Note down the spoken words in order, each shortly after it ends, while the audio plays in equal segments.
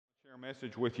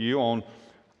Message with you on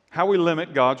how we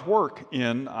limit God's work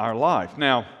in our life.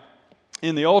 Now,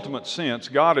 in the ultimate sense,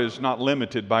 God is not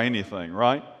limited by anything,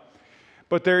 right?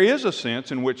 But there is a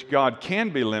sense in which God can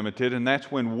be limited, and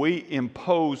that's when we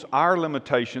impose our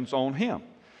limitations on Him.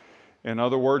 In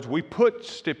other words, we put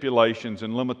stipulations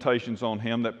and limitations on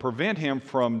Him that prevent Him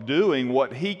from doing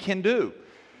what He can do.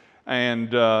 And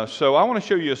so I want to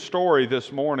show you a story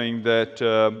this morning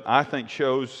that I think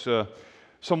shows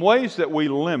some ways that we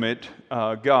limit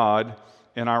God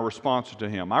in our response to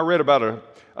Him. I read about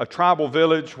a tribal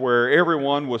village where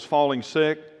everyone was falling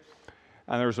sick,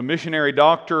 and there was a missionary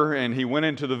doctor, and he went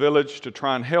into the village to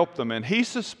try and help them. And he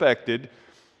suspected,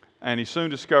 and he soon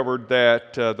discovered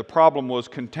that the problem was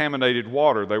contaminated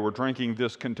water. They were drinking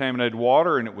this contaminated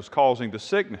water, and it was causing the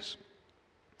sickness.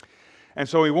 And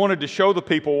so he wanted to show the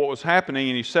people what was happening,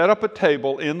 and he set up a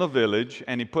table in the village,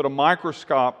 and he put a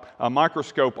microscope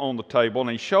on the table, and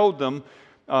he showed them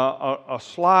a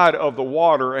slide of the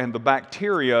water and the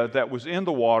bacteria that was in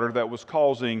the water that was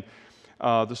causing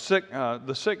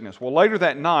the sickness. Well, later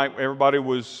that night, everybody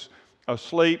was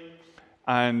asleep,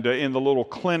 and in the little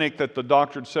clinic that the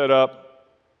doctor had set up,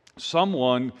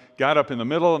 someone got up in the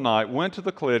middle of the night, went to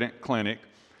the clinic,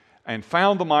 and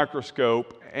found the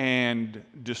microscope and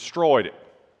destroyed it.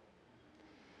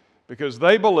 Because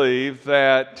they believed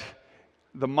that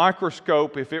the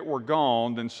microscope, if it were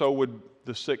gone, then so would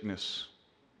the sickness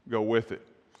go with it.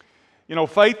 You know,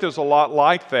 faith is a lot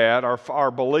like that.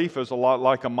 Our belief is a lot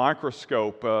like a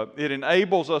microscope. It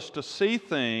enables us to see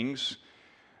things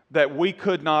that we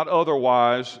could not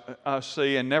otherwise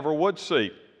see and never would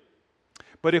see.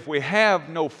 But if we have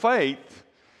no faith,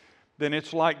 then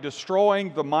it's like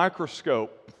destroying the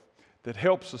microscope that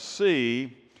helps us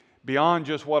see beyond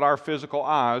just what our physical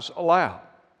eyes allow.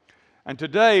 And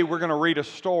today we're going to read a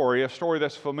story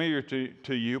that's familiar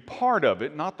to you, part of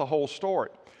it, not the whole story.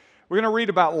 We're going to read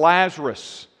about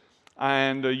Lazarus,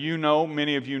 and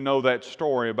many of you know that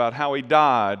story about how he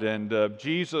died, and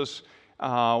Jesus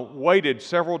waited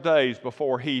several days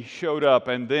before he showed up,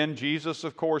 and then Jesus,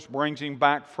 of course, brings him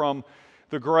back from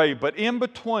the grave. But in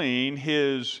between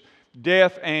his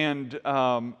death and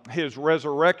his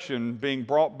resurrection, being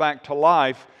brought back to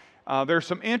life, there's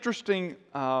some interesting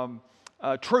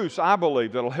truths, I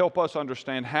believe, that will help us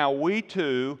understand how we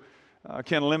too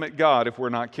can limit God if we're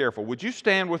not careful. Would you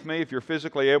stand with me if you're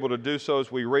physically able to do so as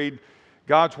we read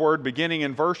God's Word? Beginning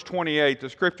in verse 28, the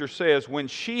Scripture says, "When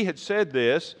she had said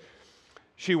this,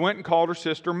 she went and called her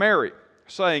sister Mary,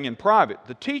 saying in private,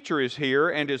 'The teacher is here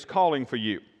and is calling for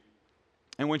you.'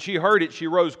 And when she heard it, she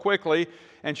rose quickly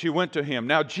and she went to him.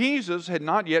 Now Jesus had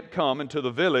not yet come into the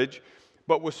village,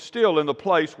 but was still in the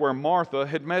place where Martha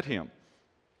had met him.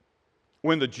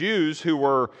 When the Jews who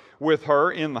were with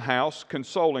her in the house,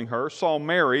 consoling her, saw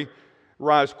Mary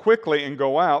rise quickly and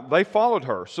go out, they followed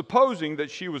her, supposing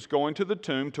that she was going to the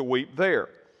tomb to weep there.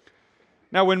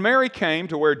 Now when Mary came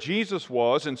to where Jesus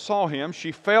was and saw him,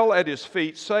 she fell at his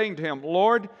feet, saying to him,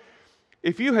 'Lord,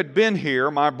 if you had been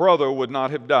here, my brother would not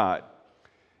have died.'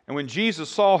 And when Jesus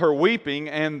saw her weeping,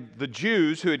 and the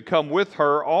Jews who had come with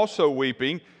her also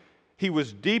weeping, he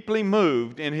was deeply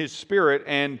moved in his spirit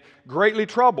and greatly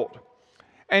troubled.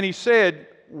 And he said,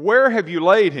 'Where have you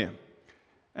laid him?'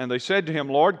 And they said to him,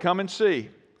 'Lord, come and see.'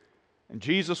 And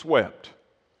Jesus wept.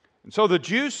 And so the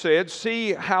Jews said,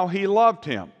 'See how he loved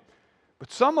him.'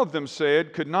 But some of them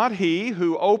said, 'Could not he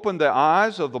who opened the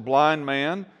eyes of the blind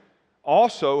man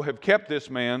also have kept this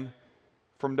man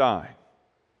from dying?'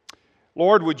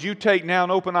 Lord, would you take now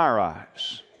and open our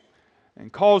eyes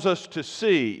and cause us to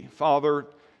see, Father,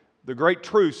 the great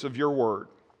truths of your word.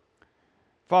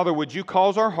 Father, would you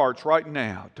cause our hearts right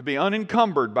now to be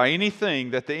unencumbered by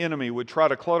anything that the enemy would try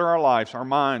to clutter our lives, our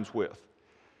minds with.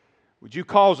 Would you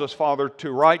cause us, Father,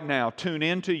 to right now tune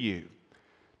into you,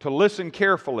 to listen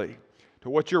carefully to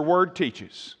what your word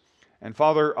teaches, and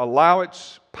Father, allow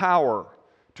its power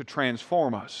to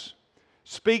transform us.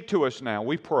 Speak to us now,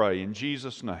 we pray, in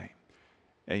Jesus' name.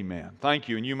 Amen. Thank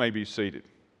you, and you may be seated.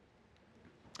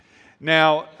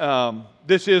 Now,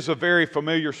 this is a very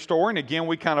familiar story, and again,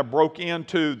 we kind of broke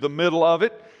into the middle of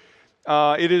it.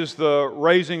 It is the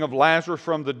raising of Lazarus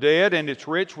from the dead, and it's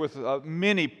rich with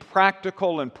many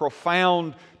practical and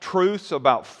profound truths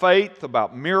about faith,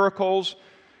 about miracles,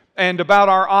 and about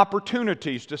our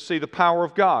opportunities to see the power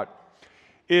of God.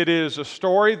 It is a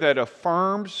story that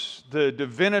affirms the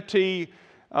divinity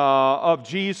of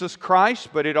Jesus Christ,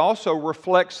 but it also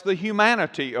reflects the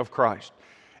humanity of Christ.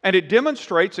 And it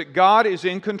demonstrates that God is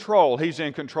in control. He's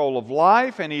in control of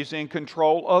life, and He's in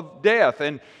control of death,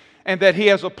 and that He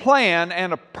has a plan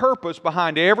and a purpose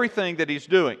behind everything that He's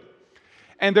doing.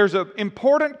 And there's an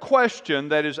important question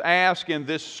that is asked in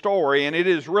this story, and it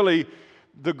is really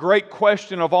the great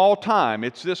question of all time.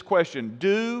 It's this question: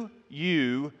 do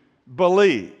you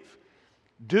believe?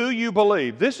 Do you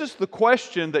believe? This is the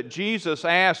question that Jesus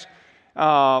asked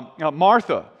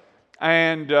Martha.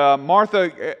 And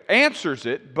Martha answers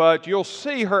it, but you'll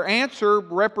see her answer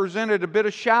represented a bit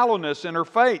of shallowness in her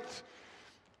faith.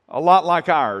 A lot like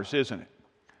ours, isn't it?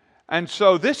 And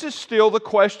so this is still the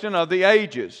question of the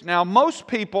ages. Now, most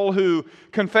people who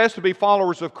confess to be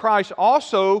followers of Christ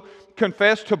also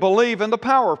confess to believe in the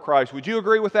power of Christ. Would you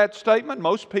agree with that statement?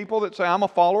 Most people that say, I'm a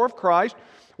follower of Christ,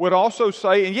 would also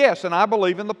say, yes, and I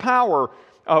believe in the power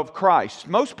of Christ.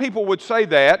 Most people would say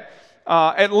that,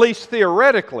 at least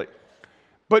theoretically.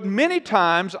 But many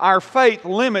times our faith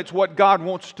limits what God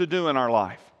wants to do in our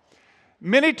life.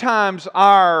 Many times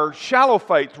our shallow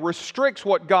faith restricts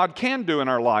what God can do in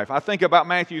our life. I think about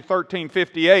Matthew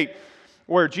 13:58,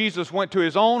 where Jesus went to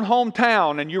His own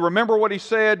hometown, and you remember what He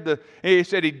said? He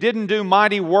said He didn't do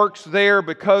mighty works there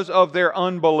because of their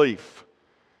unbelief.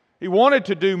 He wanted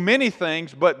to do many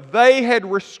things, but they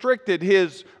had restricted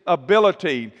His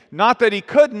ability. Not that He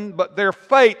couldn't, but their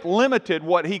faith limited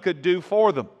what He could do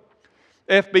for them.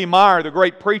 F.B. Meyer, the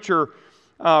great preacher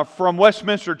from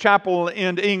Westminster Chapel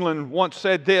in England, once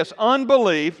said this: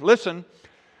 unbelief, listen,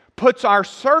 puts our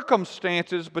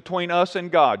circumstances between us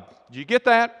and God. Did you get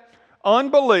that?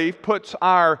 Unbelief puts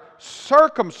our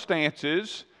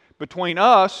circumstances between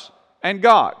us and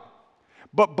God.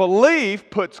 But belief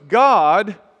puts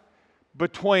God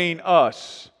between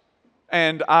us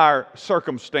and our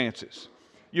circumstances.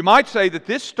 You might say that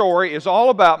this story is all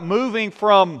about moving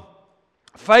from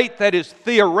faith that is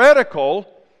theoretical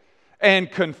and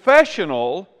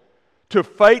confessional to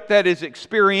faith that is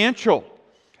experiential.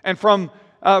 And from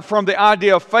the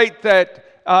idea of faith that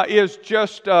is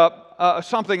just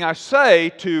something I say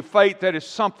to faith that is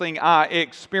something I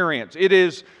experience. It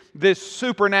is this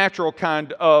supernatural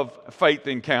kind of faith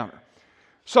encounter.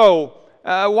 So,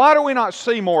 why do we not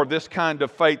see more of this kind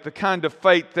of faith, the kind of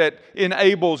faith that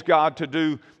enables God to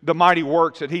do the mighty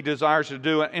works that He desires to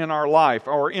do in our life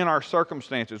or in our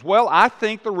circumstances? Well, I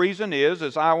think the reason is,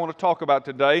 as I want to talk about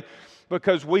today,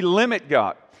 because we limit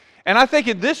God. And I think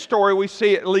in this story we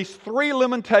see at least three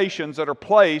limitations that are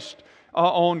placed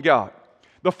on God.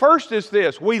 The first is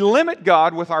this: we limit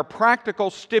God with our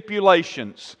practical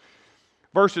stipulations.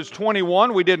 Verses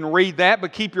 21, we didn't read that,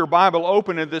 but keep your Bible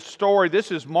open in this story.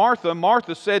 This is Martha.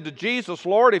 Martha said to Jesus,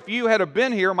 Lord, if you had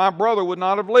been here, my brother would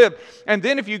not have lived. And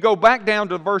then if you go back down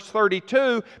to verse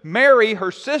 32, Mary,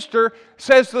 her sister,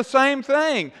 says the same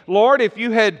thing. Lord, if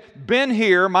you had been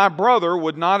here, my brother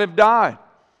would not have died.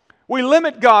 We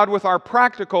limit God with our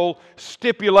practical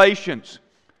stipulations.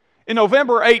 In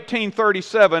November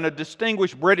 1837, a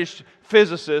distinguished British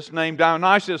physicist named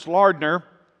Dionysius Lardner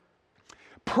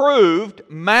proved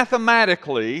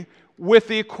mathematically with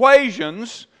the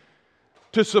equations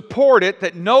to support it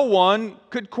that no one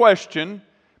could question.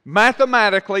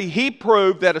 Mathematically, he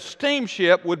proved that a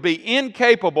steamship would be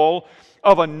incapable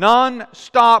of a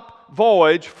non-stop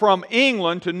voyage from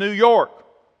England to New York.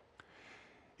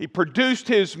 He produced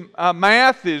his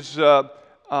math, his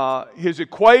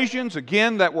equations,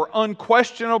 again, that were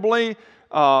unquestionably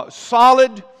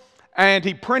solid, and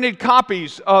he printed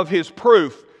copies of his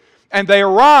proof. And they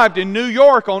arrived in New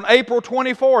York on April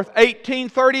 24th,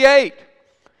 1838.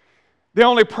 The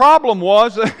only problem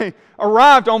was they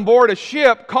arrived on board a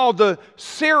ship called the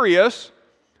Sirius,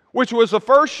 which was the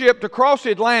first ship to cross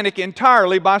the Atlantic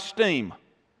entirely by steam.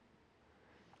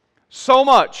 So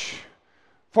much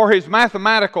for his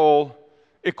mathematical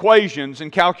equations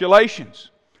and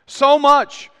calculations. So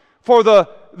much for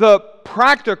the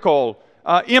practical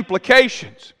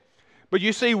implications. But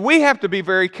you see, we have to be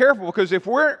very careful, because if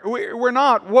we're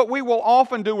not, what we will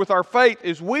often do with our faith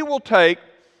is we will take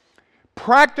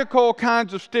practical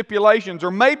kinds of stipulations,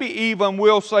 or maybe even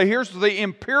we'll say, here's the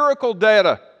empirical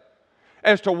data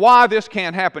as to why this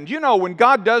can't happen. You know, when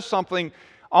God does something,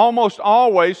 almost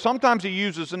always, sometimes He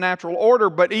uses a natural order,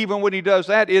 but even when He does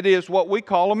that, it is what we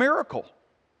call a miracle.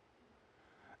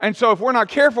 And so if we're not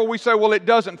careful, we say, well, it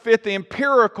doesn't fit the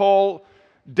empirical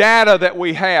data that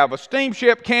we have. A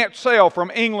steamship can't sail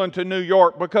from England to New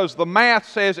York because the math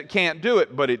says it can't do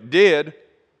it, but it did.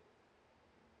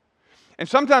 And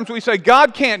sometimes we say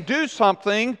God can't do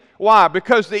something. Why?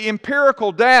 Because the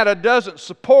empirical data doesn't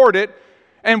support it.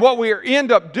 And what we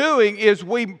end up doing is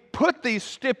we put these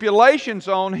stipulations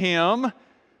on Him,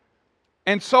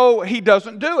 and so He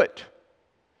doesn't do it.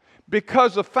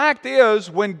 Because the fact is,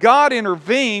 when God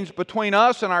intervenes between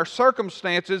us and our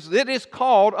circumstances, it is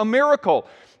called a miracle.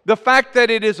 The fact that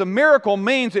it is a miracle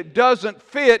means it doesn't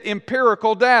fit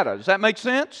empirical data. Does that make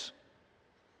sense?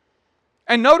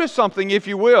 And notice something, if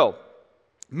you will.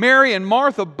 Mary and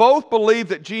Martha both believed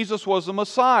that Jesus was the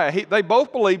Messiah. They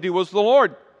both believed He was the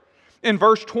Lord. In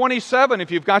verse 27, if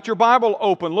you've got your Bible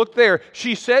open, look there.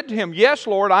 She said to Him, "Yes,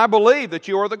 Lord, I believe that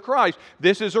You are the Christ."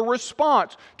 This is a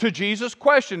response to Jesus'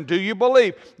 question, "Do you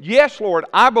believe?" "Yes, Lord,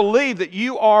 I believe that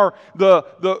You are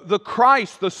the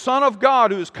Christ, the Son of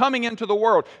God who is coming into the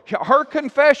world." Her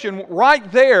confession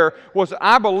right there was,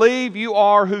 "I believe You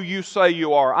are who You say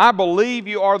You are. I believe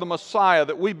You are the Messiah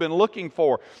that we've been looking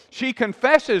for." She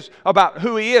confesses about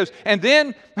who He is. And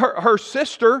then her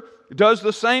sister does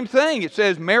the same thing. It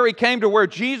says Mary came to where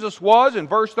Jesus was in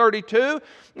verse 32,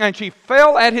 and she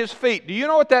fell at His feet. Do you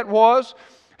know what that was?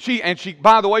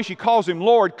 By the way, she calls Him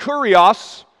Lord.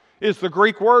 Kurios is the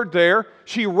Greek word there.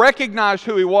 She recognized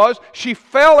who He was. She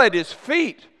fell at His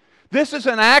feet. This is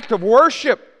an act of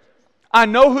worship. I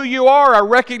know who You are. I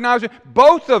recognize it.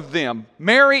 Both of them,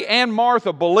 Mary and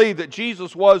Martha, believed that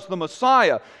Jesus was the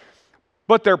Messiah.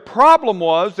 But their problem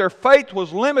was their faith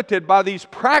was limited by these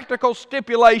practical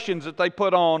stipulations that they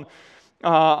put on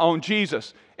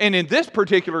Jesus. And in this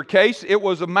particular case, it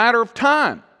was a matter of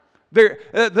time.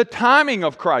 The timing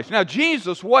of Christ. Now,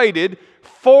 Jesus waited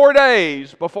 4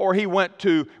 days before He went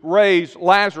to raise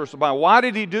Lazarus. Why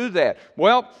did He do that?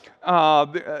 Well,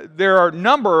 there are a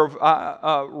number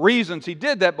of reasons He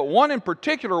did that, but one in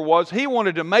particular was He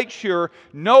wanted to make sure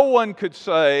no one could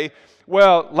say,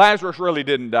 "Well, Lazarus really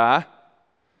didn't die.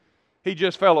 He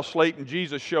just fell asleep and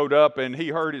Jesus showed up and He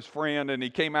heard his friend and he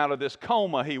came out of this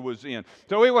coma he was in."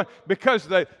 So because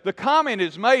the comment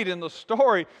is made in the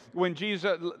story when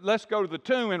Jesus, "Let's go to the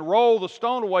tomb and roll the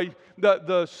stone away,"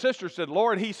 the sister said,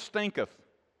 "Lord, he stinketh."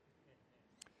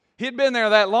 He'd been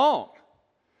there that long.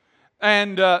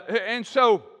 And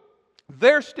so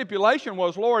their stipulation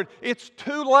was, "Lord, it's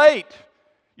too late.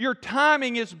 Your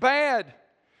timing is bad.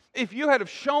 If You had have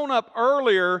shown up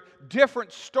earlier,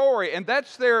 different story." And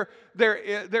that's their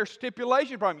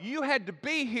stipulation problem. You had to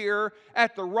be here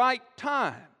at the right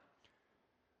time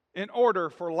in order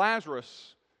for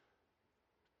Lazarus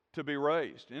to be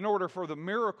raised. In order for the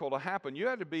miracle to happen, you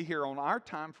had to be here on our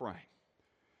time frame.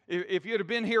 If you'd have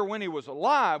been here when He was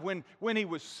alive, when He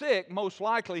was sick, most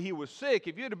likely He was sick.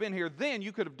 If you'd have been here then,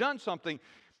 you could have done something.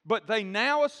 But they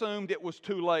now assumed it was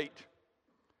too late.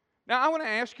 Now, I want to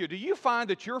ask you, do you find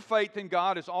that your faith in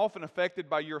God is often affected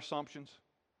by your assumptions?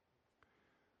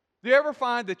 Do you ever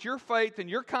find that your faith and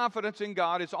your confidence in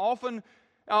God is often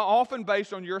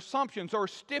based on your assumptions or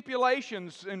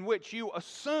stipulations in which you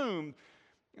assume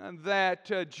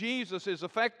that Jesus is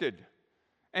affected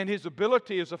and His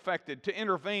ability is affected to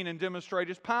intervene and demonstrate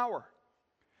His power?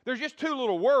 There's just two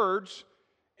little words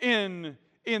in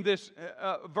this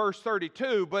verse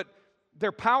 32, but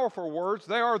they're powerful words.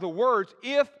 They are the words,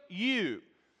 "if you,"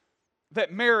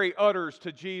 that Mary utters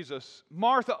to Jesus.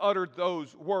 Martha uttered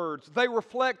those words. They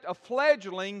reflect a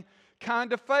fledgling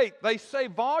kind of faith. They say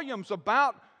volumes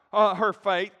about her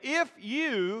faith, "if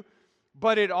you,"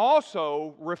 but it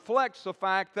also reflects the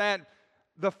fact that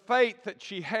the faith that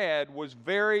she had was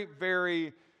very,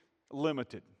 very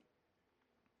limited.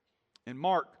 In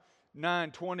Mark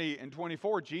 9:20 and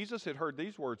 24, Jesus had heard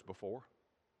these words before.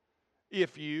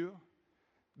 "If you."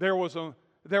 There was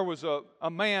a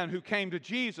man who came to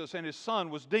Jesus and his son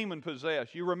was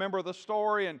demon-possessed. You remember the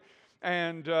story?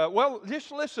 Well,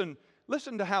 just listen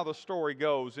to how the story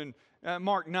goes. In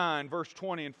Mark 9, verse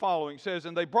 20 and following, it says,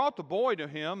 "And they brought the boy to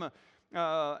Him,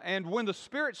 and when the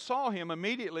spirit saw him,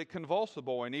 immediately it convulsed the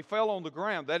boy, and he fell on the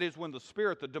ground." That is, when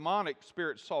the demonic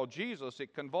spirit saw Jesus,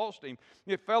 it convulsed him.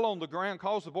 It fell on the ground,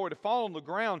 caused the boy to fall on the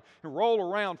ground and roll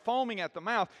around, foaming at the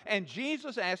mouth. And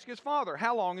Jesus asked his father,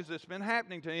 "How long has this been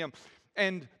happening to him?"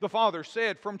 And the father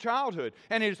said, "From childhood.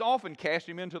 And it has often cast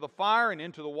him into the fire and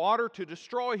into the water to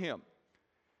destroy him."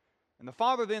 And the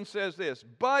father then says this,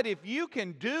 "But if you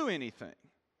can do anything,"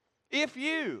 if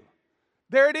you,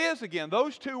 there it is again,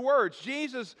 those two words.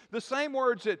 Jesus, the same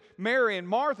words that Mary and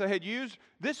Martha had used,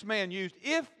 this man used.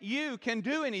 "If you can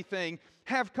do anything,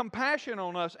 have compassion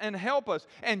on us and help us."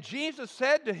 And Jesus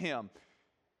said to him,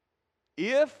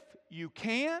 "If you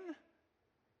can,"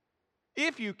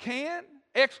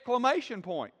 exclamation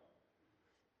point.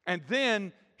 And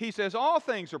then He says, "All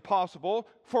things are possible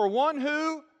for one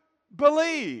who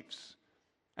believes."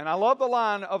 And I love the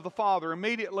line of the father.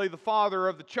 Immediately the father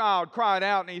of the child cried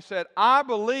out and he said, "I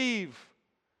believe,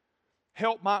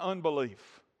 help my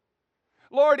unbelief."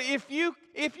 Lord, if you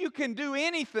can do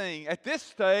anything at this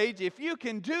stage, if you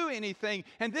can do anything,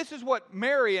 and this is what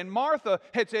Mary and Martha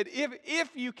had said,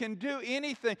 if you can do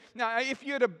anything. Now, if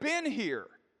you'd have been here,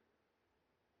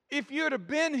 if you'd have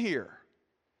been here,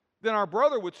 then our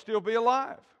brother would still be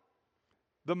alive.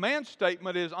 The man's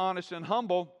statement is honest and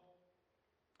humble.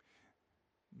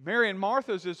 Mary and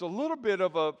Martha's is a little bit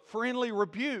of a friendly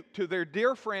rebuke to their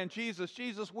dear friend Jesus.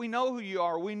 Jesus, we know who you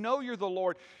are. We know you're the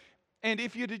Lord. And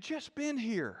if you'd have just been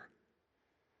here,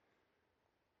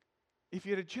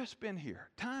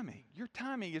 timing, your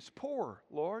timing is poor,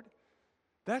 Lord.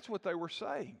 That's what they were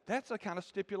saying. That's the kind of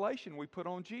stipulation we put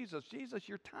on Jesus. Jesus,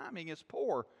 your timing is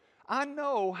poor. I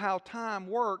know how time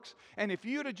works, and if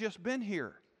you'd have just been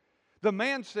here. The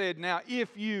man said, now,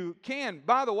 if you can.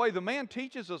 By the way, the man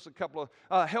teaches us a couple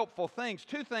of helpful things,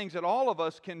 two things that all of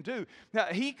us can do. Now,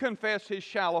 he confessed his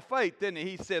shallow faith, didn't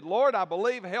he? He said, Lord, I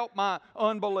believe, help my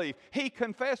unbelief. He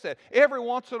confessed that. Every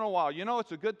once in a while, you know,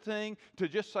 it's a good thing to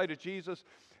just say to Jesus,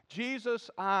 Jesus,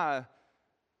 I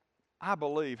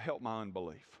believe, help my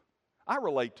unbelief. I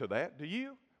relate to that. Do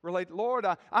you? Relate, Lord,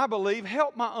 I believe,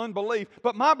 help my unbelief.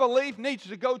 But my belief needs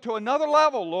to go to another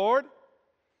level, Lord.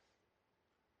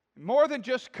 More than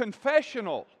just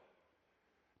confessional.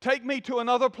 Take me to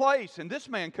another place. And this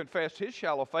man confessed his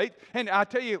shallow faith. And I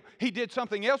tell you, he did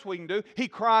something else we can do. He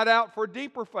cried out for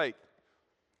deeper faith.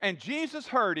 And Jesus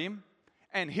heard him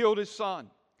and healed his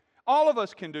son. All of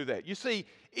us can do that. You see,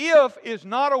 if is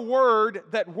not a word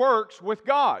that works with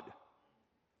God.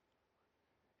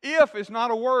 If is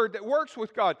not a word that works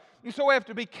with God. And so we have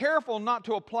to be careful not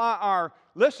to apply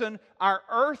our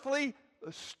earthly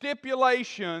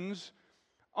stipulations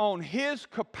on His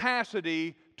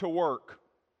capacity to work.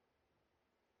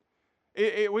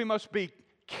 We must be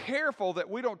careful that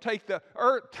we don't take the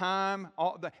earth time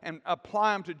and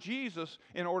apply them to Jesus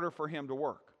in order for Him to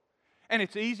work. And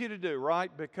it's easy to do, right?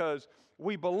 Because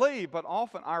we believe, but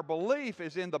often our belief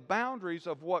is in the boundaries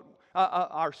of what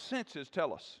our senses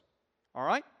tell us. All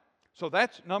right? So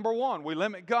that's number one. We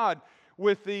limit God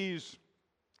with these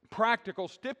practical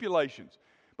stipulations.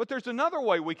 But there's another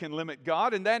way we can limit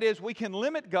God, and that is we can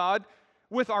limit God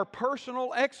with our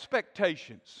personal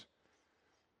expectations.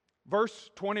 Verse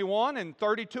 21 and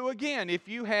 32 again, if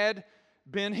you had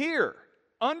been here,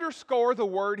 underscore the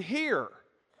word here.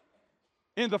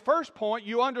 In the first point,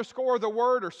 you underscore the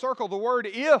word or circle the word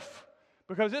if,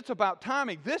 because it's about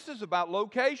timing. This is about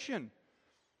location.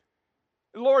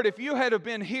 Lord, if you had have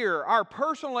been here, our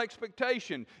personal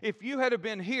expectation, if you had have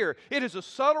been here, it is a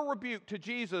subtle rebuke to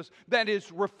Jesus that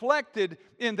is reflected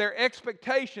in their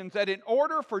expectations that in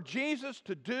order for Jesus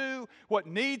to do what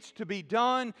needs to be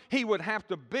done, He would have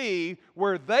to be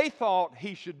where they thought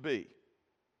He should be.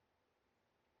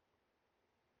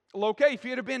 Okay, if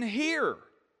you'd have been here.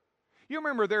 You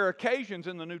remember there are occasions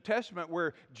in the New Testament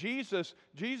where Jesus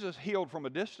healed from a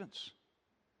distance.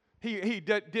 He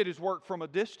did His work from a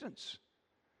distance.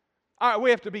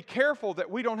 We have to be careful that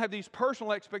we don't have these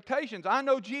personal expectations. I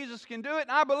know Jesus can do it,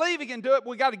 and I believe He can do it, but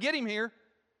we got to get Him here.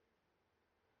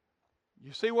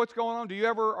 You see what's going on?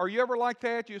 Are you ever like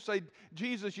that? You say,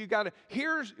 Jesus,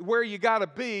 here's where you got to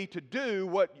be to do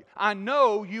what I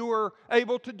know you are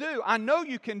able to do. I know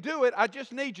you can do it. I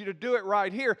just need you to do it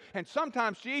right here. And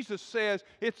sometimes Jesus says,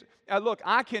 look,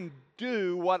 I can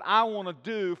do what I want to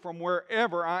do from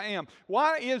wherever I am.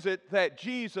 Why is it that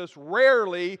Jesus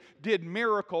rarely did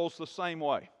miracles the same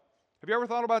way? Have you ever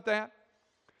thought about that?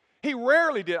 He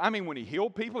rarely did. I mean, when He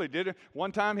healed people, He did it.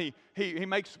 One time he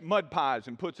makes mud pies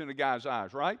and puts in a guy's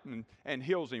eyes, right? And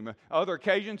heals him. Other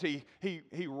occasions,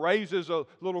 he raises a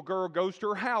little girl, goes to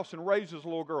her house and raises a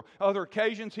little girl. Other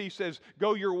occasions, He says,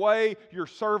 go your way, your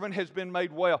servant has been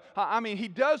made well. I mean, He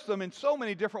does them in so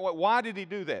many different ways. Why did He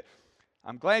do that?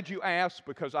 I'm glad you asked,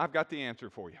 because I've got the answer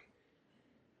for you.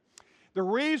 The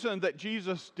reason that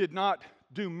Jesus did not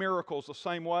do miracles the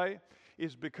same way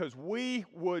is because we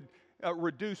would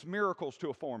reduce miracles to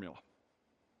a formula.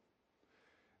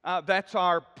 That's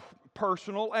our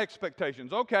personal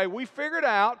expectations. Okay, we figured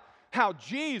out how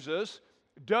Jesus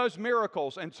does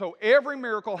miracles, and so every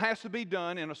miracle has to be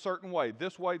done in a certain way.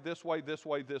 This way, this way, this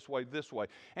way, this way, this way.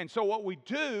 And so what we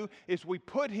do is we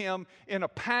put Him in a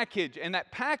package, and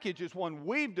that package is one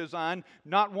we've designed,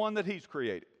 not one that He's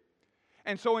created.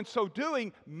 And so in so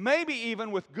doing, maybe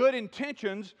even with good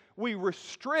intentions, we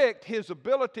restrict His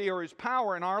ability or His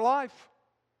power in our life.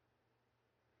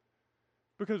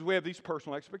 Because we have these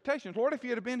personal expectations. Lord, if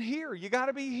you'd have been here, you got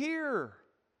to be here.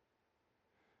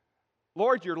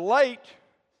 Lord, you're late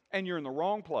and you're in the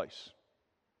wrong place.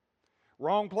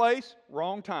 Wrong place,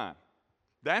 wrong time.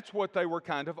 That's what they were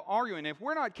kind of arguing. If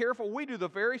we're not careful, we do the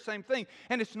very same thing.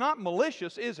 And it's not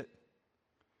malicious, is it?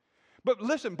 But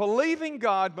listen, believing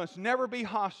God must never be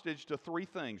hostage to three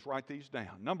things. Write these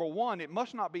down. Number one, it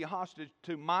must not be hostage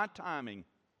to my timing.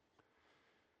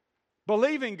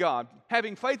 Believing God,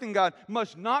 having faith in God,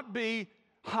 must not be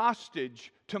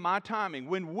hostage to my timing.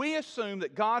 When we assume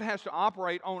that God has to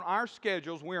operate on our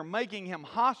schedules, we are making Him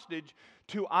hostage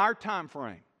to our time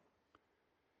frame.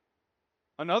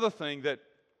 Another thing that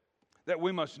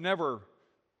we must never,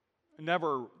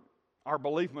 our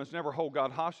belief must never hold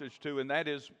God hostage to, and that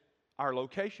is our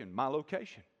location, my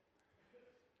location.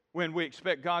 When we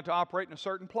expect God to operate in a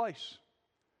certain place,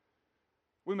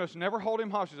 we must never hold Him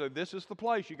hostage. Say, this is the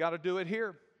place, you got to do it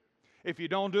here. If you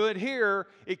don't do it here,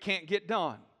 it can't get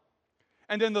done.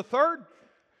 And then the third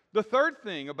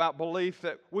thing about belief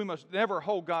that we must never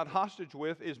hold God hostage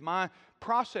with is my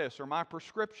process or my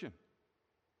prescription.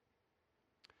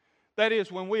 That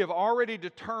is, when we have already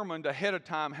determined ahead of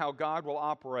time how God will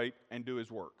operate and do His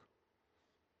work.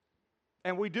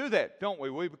 And we do that, don't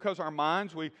we? Because our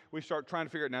minds, we start trying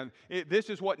to figure it out. Now, this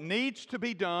is what needs to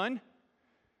be done.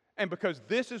 And because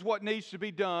this is what needs to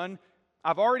be done,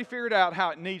 I've already figured out how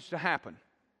it needs to happen.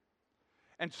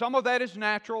 And some of that is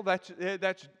natural, that's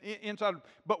inside.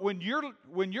 But when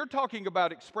you're talking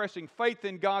about expressing faith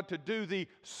in God to do the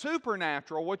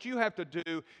supernatural, what you have to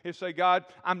do is say, God,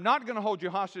 I'm not going to hold you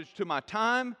hostage to my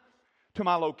time, to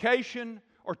my location,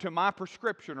 or to my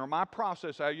prescription or my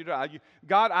process.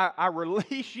 God, I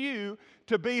release you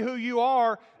to be who you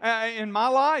are in my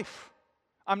life.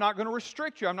 I'm not going to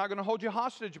restrict you. I'm not going to hold you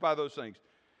hostage by those things.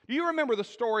 Do you remember the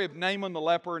story of Naaman the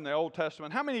leper in the Old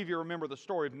Testament? How many of you remember the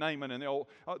story of Naaman and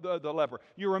the leper?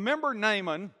 You remember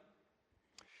Naaman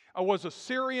was a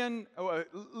Syrian,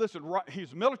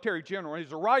 he's a military general.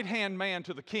 He's a right-hand man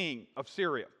to the king of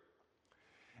Syria.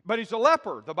 But he's a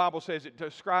leper, the Bible says. It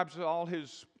describes all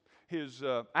his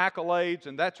accolades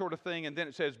and that sort of thing. And then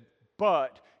it says,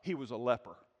 but he was a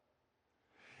leper.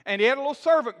 And he had a little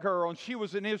servant girl, and she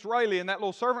was an Israeli, and that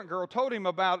little servant girl told him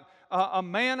about a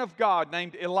man of God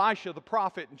named Elisha the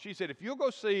prophet. And she said, if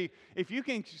you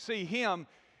can see him,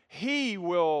 he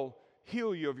will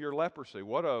heal you of your leprosy.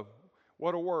 What a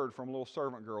word from a little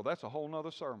servant girl. That's a whole nother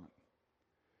sermon.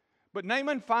 But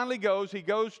Naaman finally goes. He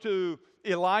goes to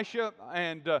Elisha,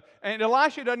 and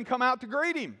Elisha doesn't come out to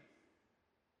greet him.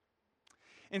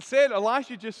 Instead,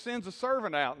 Elisha just sends a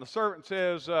servant out, and the servant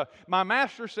says, my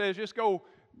master says, just go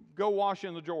wash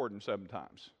in the Jordan 7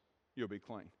 times. You'll be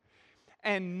clean.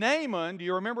 And Naaman, do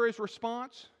you remember his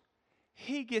response?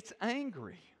 He gets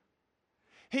angry.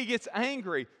 He gets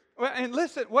angry. Well, and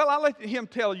listen, I'll let him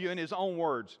tell you in his own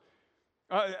words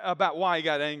about why he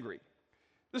got angry.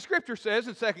 The scripture says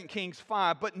in 2 Kings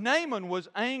 5, but Naaman was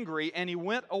angry and he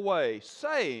went away,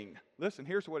 saying, listen,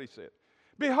 here's what he said.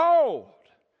 Behold,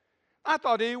 I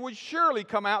thought he would surely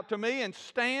come out to me and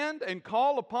stand and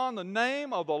call upon the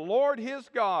name of the Lord his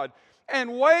God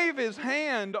and wave his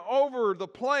hand over the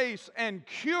place and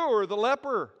cure the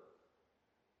leper.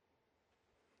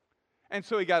 And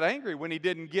so he got angry when he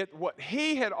didn't get what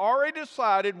he had already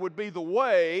decided would be the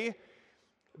way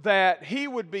that he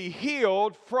would be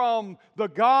healed from the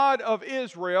God of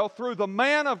Israel through the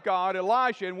man of God,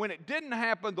 Elisha. And when it didn't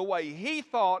happen the way he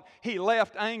thought, he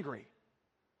left angry.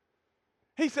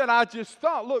 He said, I just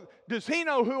thought, look, does he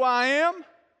know who I am?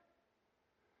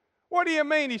 What do you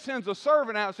mean? He sends a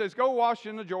servant out and says, go wash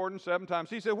in the Jordan 7 times.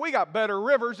 He said, we got better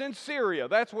rivers in Syria.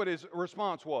 That's what his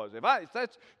response was. If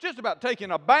that's just about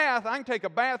taking a bath, I can take a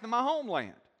bath in my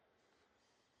homeland.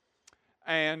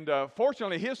 And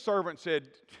fortunately, his servant said,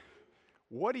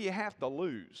 what do you have to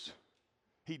lose?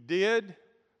 He did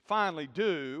finally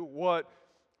do what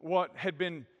had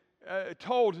been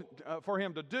told for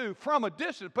him to do from a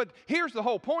distance. But here's the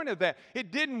whole point of that.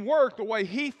 It didn't work the way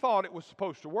he thought it was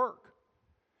supposed to work.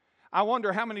 I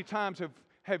wonder how many times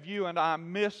have you and I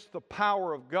missed the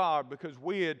power of God because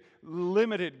we had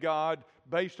limited God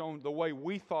based on the way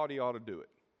we thought He ought to do it.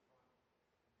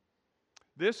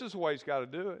 This is the way He's got to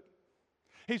do it.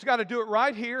 He's got to do it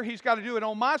right here. He's got to do it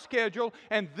on my schedule.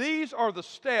 And these are the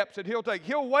steps that He'll take.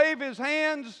 He'll wave His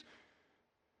hands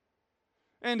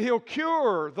and He'll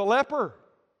cure the leper.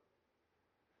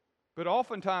 But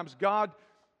oftentimes God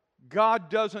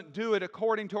doesn't do it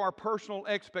according to our personal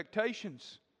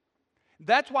expectations.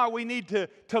 That's why we need to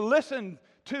listen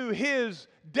to His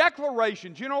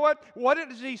declarations. You know what? What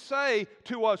does He say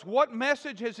to us? What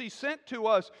message has He sent to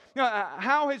us?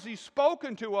 How has He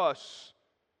spoken to us?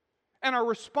 And our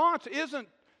response isn't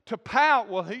to pout.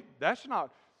 Well, that's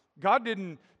not, God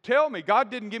didn't tell me.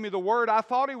 God didn't give me the word I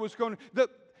thought He was going to.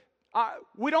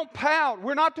 We don't pout.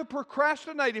 We're not to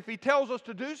procrastinate. If He tells us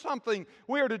to do something,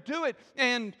 we are to do it.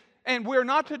 And we're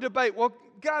not to debate. Well,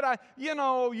 God,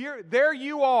 there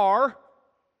you are.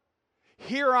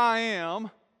 Here I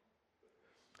am.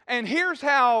 And here's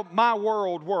how my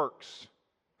world works.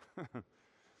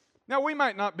 Now, we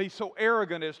might not be so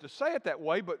arrogant as to say it that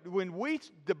way, but when we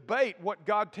debate what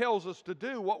God tells us to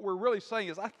do, what we're really saying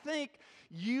is, I think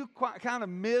you kind of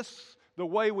miss the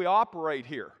way we operate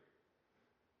here.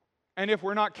 And if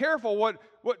we're not careful,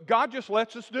 what God just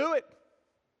lets us do it.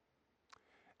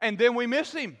 And then we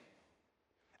miss Him.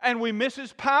 And we miss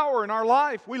His power in our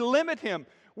life. We limit Him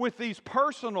with these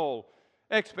personal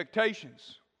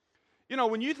expectations. You know,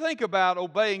 when you think about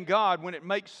obeying God when it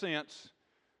makes sense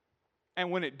and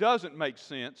when it doesn't make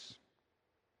sense,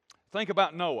 think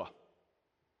about Noah.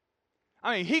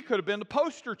 I mean, he could have been the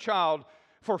poster child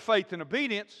for faith and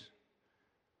obedience.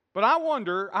 But I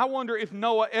wonder if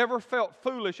Noah ever felt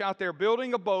foolish out there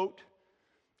building a boat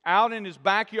out in his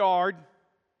backyard.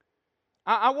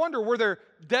 I wonder, were there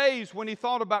days when he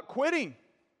thought about quitting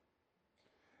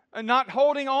and not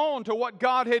holding on to what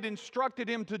God had instructed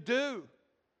him to do?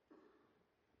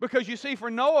 Because you see,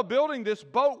 for Noah, building this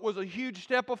boat was a huge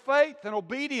step of faith and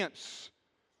obedience,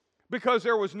 because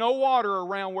there was no water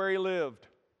around where he lived.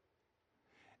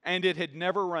 And it had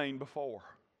never rained before.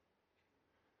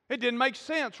 It didn't make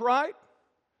sense, right?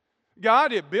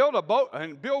 God had built a boat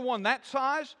and build one that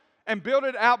size and build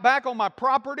it out back on my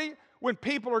property when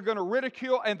people are going to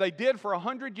ridicule, and they did for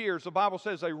 100 years. The Bible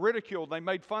says they ridiculed, they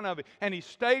made fun of it, and he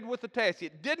stayed with the task.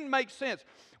 It didn't make sense.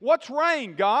 What's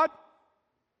rain, God?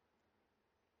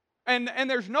 And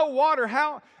there's no water.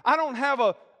 How? I don't have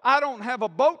a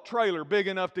boat trailer big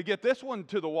enough to get this one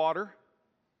to the water.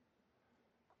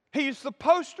 He's the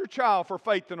poster child for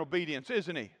faith and obedience,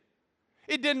 isn't he?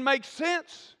 It didn't make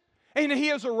sense. And he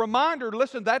is a reminder.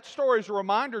 Listen, that story is a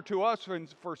reminder to us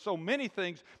for so many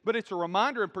things, but it's a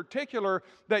reminder in particular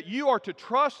that you are to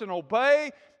trust and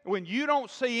obey when you don't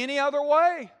see any other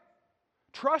way.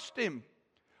 Trust Him.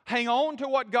 Hang on to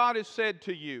what God has said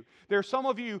to you. There's some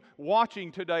of you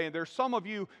watching today, and there's some of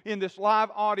you in this live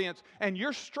audience, and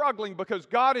you're struggling because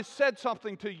God has said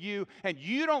something to you, and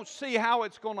you don't see how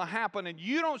it's going to happen, and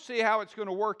you don't see how it's going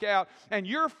to work out, and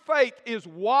your faith is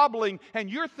wobbling, and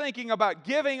you're thinking about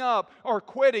giving up or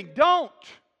quitting. Don't.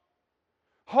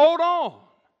 Hold on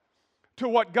to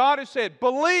what God has said.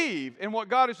 Believe in what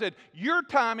God has said. Your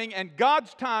timing and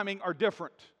God's timing are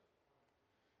different.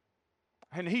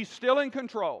 And He's still in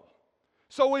control.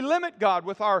 So we limit God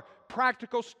with our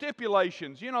practical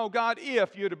stipulations. You know, God,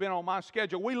 if you'd have been on my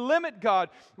schedule. We limit God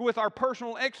with our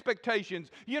personal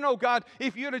expectations. You know, God,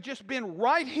 if you'd have just been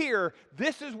right here,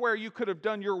 this is where you could have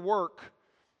done your work.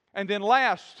 And then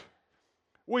last,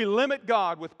 we limit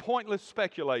God with pointless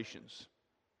speculations.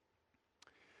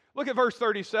 Look at verse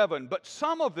 37. But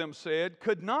some of them said,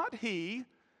 could not He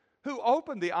who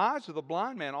opened the eyes of the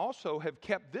blind man also have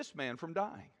kept this man from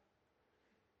dying?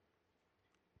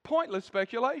 Pointless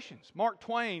speculations. Mark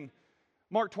Twain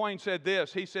said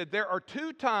this. He said, there are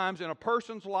two times in a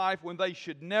person's life when they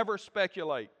should never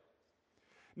speculate.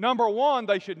 Number one,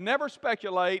 they should never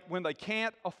speculate when they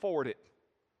can't afford it.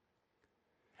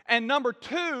 And number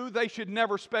two, they should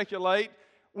never speculate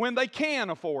when they can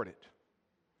afford it.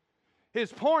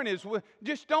 His point is,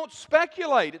 just don't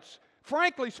speculate. It's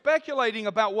frankly speculating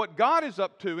about what God is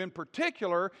up to in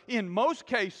particular, in most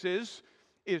cases,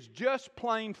 is just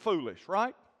plain foolish,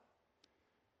 right?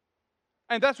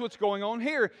 And that's what's going on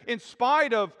here. In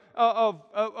spite of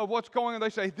what's going on, they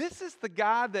say, this is the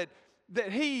guy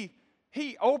that he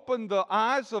opened the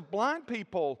eyes of blind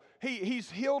people.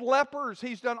 He's healed lepers.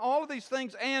 He's done all of these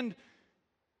things. And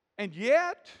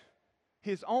yet,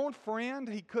 his own friend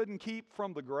he couldn't keep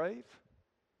from the grave.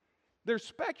 There's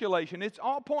speculation. It's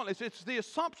all pointless. It's the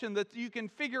assumption that you can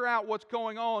figure out what's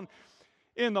going on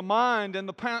in the mind and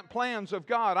the plans of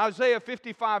God. Isaiah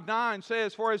 55:9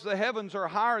 says, for as the heavens are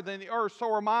higher than the earth,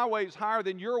 so are my ways higher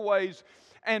than your ways,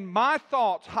 and my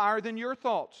thoughts higher than your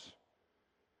thoughts.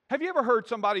 Have you ever heard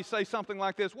somebody say something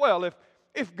like this? Well,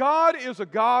 if God is a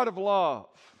God of love,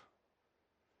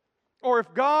 or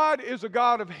if God is a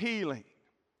God of healing,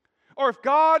 or if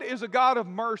God is a God of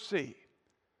mercy,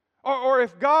 or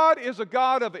if God is a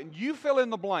God of, and you fill in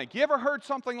the blank. You ever heard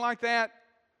something like that?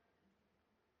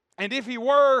 And if He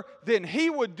were, then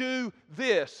He would do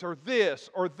this or this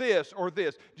or this or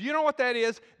this. Do you know what that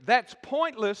is? That's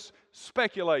pointless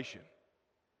speculation.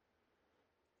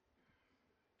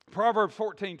 Proverbs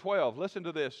 14:12, listen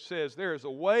to this, says, there is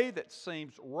a way that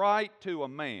seems right to a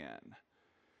man,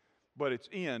 but its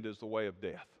end is the way of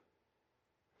death.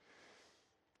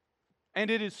 And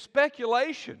it is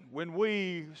speculation when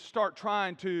we start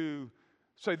trying to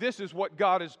say this is what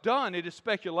God has done. It is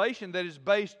speculation that is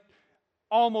based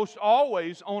almost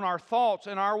always on our thoughts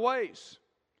and our ways.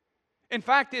 In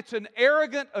fact, it's an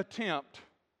arrogant attempt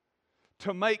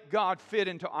to make God fit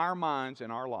into our minds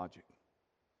and our logic.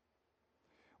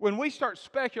 When we start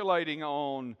speculating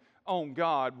on on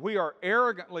God, we are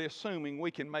arrogantly assuming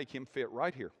we can make Him fit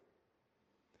right here.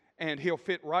 And He'll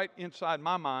fit right inside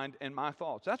my mind and my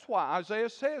thoughts. That's why Isaiah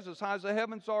says, as high as the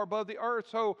heavens are above the earth,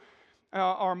 so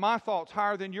are my thoughts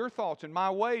higher than your thoughts, and my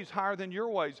ways higher than your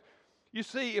ways. You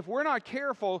see, if we're not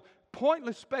careful,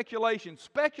 pointless speculation,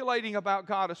 speculating about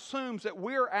God, assumes that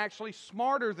we're actually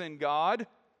smarter than God,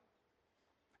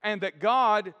 and that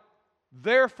God,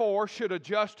 therefore, should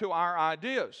adjust to our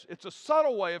ideas. It's a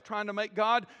subtle way of trying to make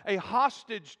God a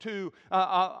hostage to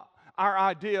our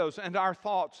ideas and our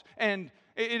thoughts. And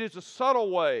it is a subtle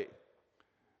way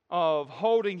of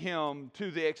holding Him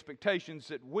to the expectations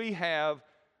that we have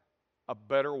a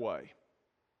better way.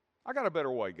 I got a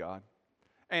better way, God.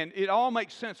 And it all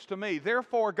makes sense to me.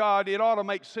 Therefore, God, it ought to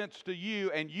make sense to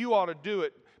you, and you ought to do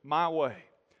it my way.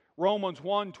 Romans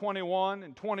 1:21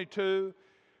 and 22.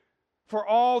 For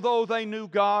although they knew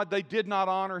God, they did not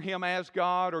honor Him as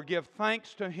God or give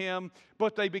thanks to Him,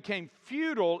 but they became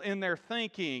futile in their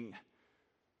thinking,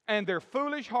 and their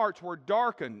foolish hearts were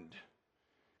darkened.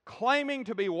 Claiming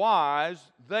to be wise,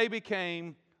 they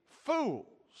became fools.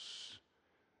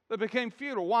 They became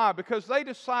futile. Why? Because they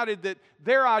decided that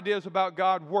their ideas about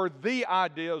God were the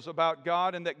ideas about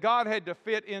God, and that God had to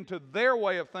fit into their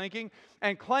way of thinking.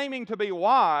 And claiming to be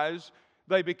wise,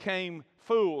 they became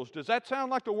fools. Does that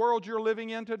sound like the world you're living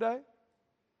in today?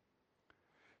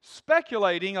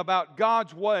 Speculating about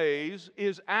God's ways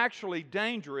is actually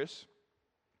dangerous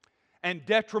and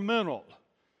detrimental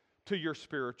to your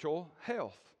spiritual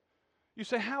health. You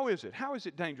say, how is it? How is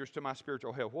it dangerous to my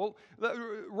spiritual health? Well,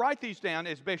 write these down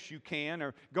as best you can,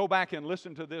 or go back and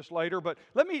listen to this later. But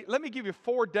let me give you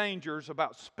 4 dangers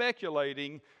about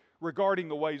speculating regarding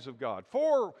the ways of God.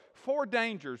 Four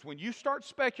dangers when you start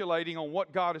speculating on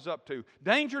what God is up to.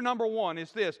 Danger number 1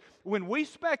 is this. When we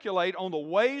speculate on the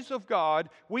ways of God,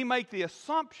 we make the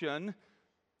assumption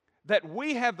that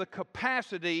we have the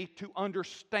capacity to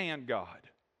understand God.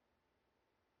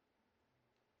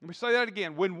 Let me say that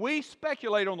again. When we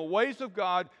speculate on the ways of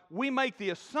God, we make the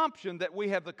assumption that we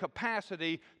have the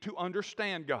capacity to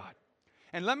understand God.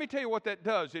 And let me tell you what that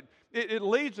does. It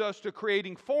leads us to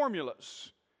creating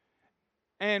formulas.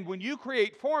 And when you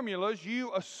create formulas,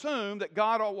 you assume that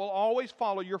God will always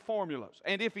follow your formulas.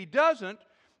 And if He doesn't,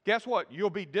 guess what? You'll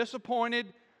be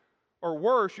disappointed, or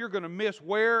worse, you're going to miss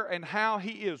where and how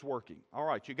He is working. All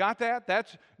right, you got that?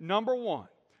 That's number 1.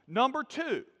 Number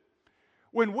 2,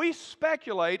 when we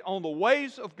speculate on the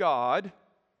ways of God,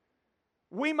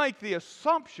 we make the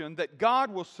assumption that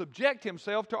God will subject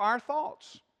Himself to our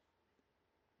thoughts.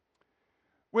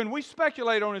 When we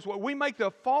speculate on His way, we make the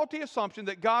faulty assumption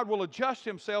that God will adjust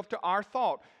Himself to our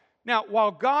thought. Now,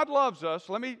 while God loves us,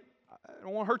 I don't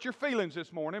want to hurt your feelings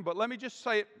this morning, but let me just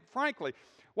say it frankly.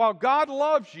 While God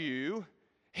loves you,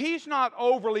 He's not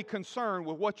overly concerned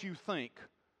with what you think.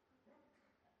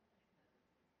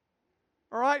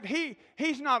 All right?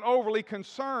 He's not overly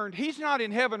concerned. He's not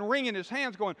in heaven wringing His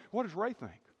hands going, what does Ray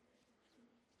think?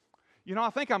 You know, I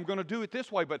think I'm going to do it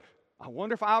this way, but I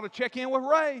wonder if I ought to check in with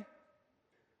Ray.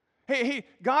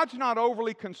 God's not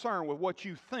overly concerned with what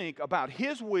you think about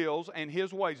His wills and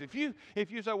His ways. If you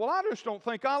say, well, I just don't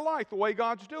think I like the way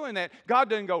God's doing that, God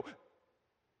doesn't go,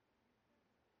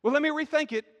 well, let me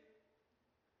rethink it.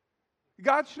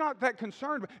 God's not that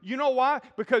concerned. You know why?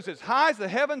 Because as high as the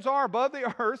heavens are above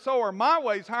the earth, so are my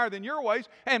ways higher than your ways,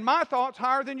 and my thoughts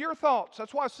higher than your thoughts.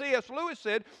 That's why C.S. Lewis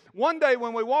said, one day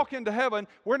when we walk into heaven,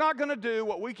 we're not going to do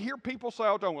what we hear people say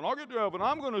all the time. When I get to heaven,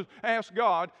 I'm going to ask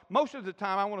God. Most of the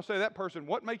time, I want to say to that person,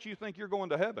 what makes you think you're going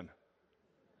to heaven?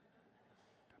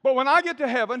 But when I get to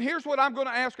heaven, here's what I'm going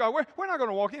to ask God. We're not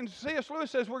going to walk in. C.S. Lewis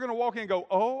says we're going to walk in and go,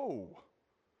 oh,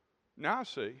 now I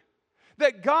see.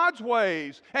 That God's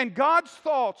ways and God's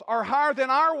thoughts are higher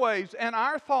than our ways and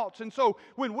our thoughts. And so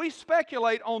when we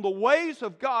speculate on the ways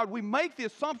of God, we make the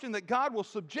assumption that God will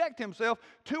subject Himself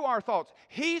to our thoughts.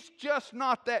 He's just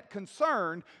not that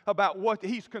concerned about what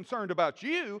He's concerned about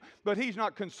you, but He's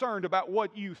not concerned about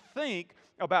what you think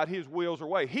about His wills or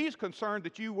ways. He's concerned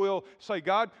that you will say,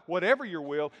 God, whatever your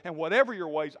will and whatever your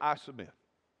ways, I submit.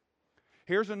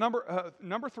 Here's a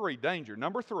number 3, danger.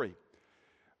 Number 3.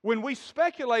 When we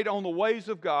speculate on the ways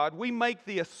of God, we make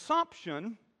the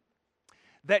assumption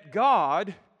that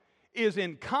God is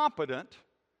incompetent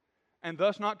and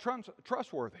thus not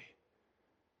trustworthy.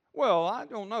 Well, I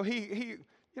don't know.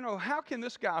 How can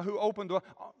this guy who opened the...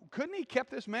 Couldn't He kept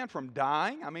this man from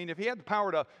dying? I mean, if He had the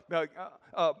power to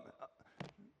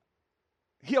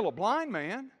heal a blind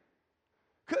man,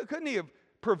 couldn't He have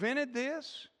prevented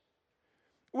this?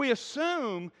 We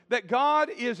assume that God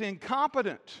is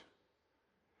incompetent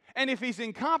And if he's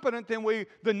incompetent, then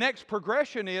the next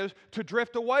progression is to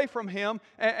drift away from him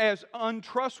as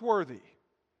untrustworthy.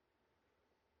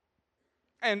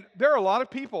 And there are a lot of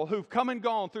people who've come and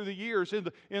gone through the years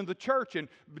in the church. And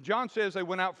John says they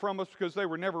went out from us because they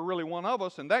were never really one of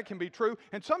us, and that can be true.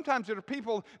 And sometimes there are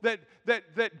people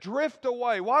that drift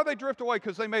away. Why do they drift away?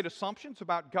 Because they made assumptions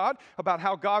about God, about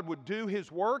how God would do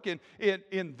His work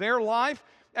in their life.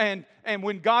 And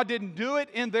when God didn't do it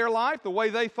in their life the way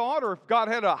they thought, or if God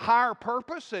had a higher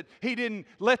purpose that He didn't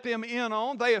let them in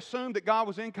on, they assumed that God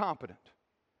was incompetent.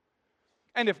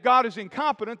 And if God is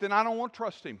incompetent, then I don't want to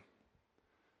trust Him.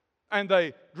 And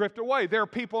they drift away. There are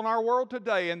people in our world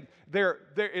today, and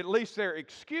at least their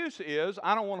excuse is,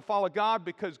 I don't want to follow God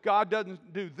because God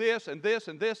doesn't do this and this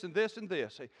and this and this and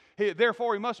this.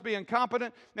 Therefore, He must be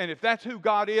incompetent, and if that's who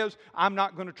God is, I'm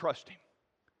not going to trust Him.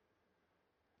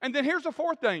 And then here's the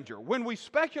fourth danger. When we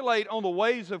speculate on the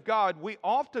ways of God, we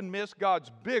often miss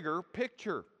God's bigger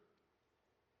picture.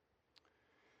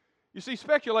 You see,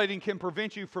 speculating can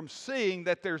prevent you from seeing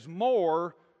that there's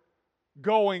more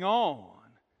going on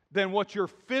than what your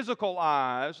physical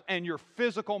eyes and your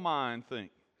physical mind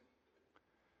think.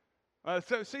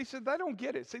 So they don't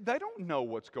get it. See, they don't know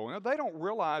what's going on. They don't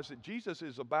realize that Jesus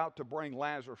is about to bring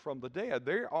Lazarus from the dead.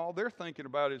 All they're thinking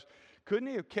about is, couldn't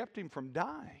He have kept him from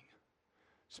dying?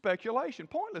 Speculation,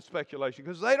 pointless speculation,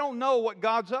 because they don't know what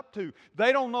God's up to.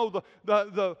 They don't know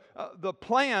the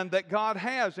plan that God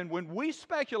has. And when we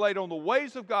speculate on the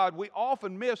ways of God, we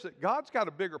often miss that God's got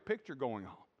a bigger picture going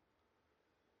on.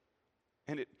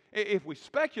 And if we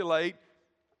speculate,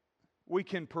 we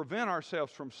can prevent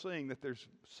ourselves from seeing that there's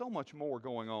so much more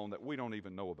going on that we don't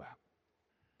even know about.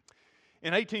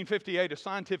 In 1858, a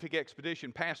scientific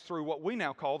expedition passed through what we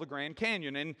now call the Grand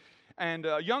Canyon, and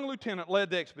a young lieutenant led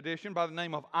the expedition by the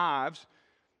name of Ives.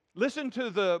 Listen to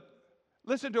the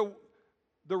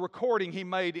recording he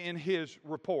made in his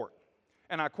report.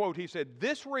 And I quote, he said,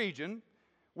 "This region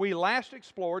we last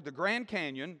explored, the Grand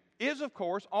Canyon, is, of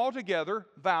course, altogether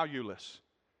valueless.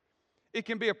 It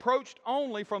can be approached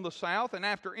only from the south, and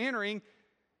after entering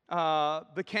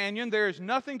the canyon, there is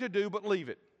nothing to do but leave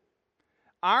it.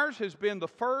 Ours has been the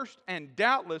first and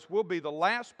doubtless will be the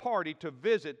last party to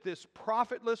visit this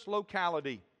profitless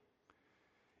locality.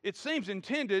 It seems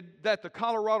intended that the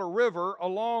Colorado River,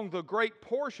 along the great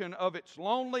portion of its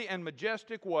lonely and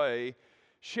majestic way,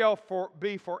 shall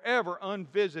be forever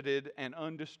unvisited and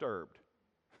undisturbed."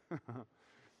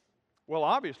 Well,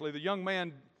 obviously, the young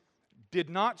man did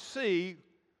not see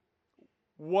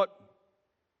what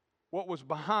was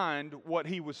behind what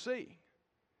he was seeing.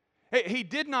 He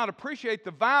did not appreciate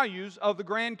the values of the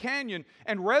Grand Canyon,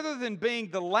 and rather than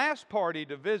being the last party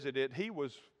to visit it, he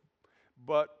was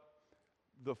but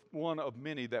the one of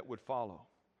many that would follow.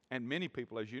 And many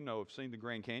people, as you know, have seen the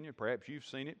Grand Canyon. Perhaps you've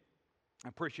seen it,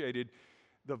 appreciated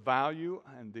the value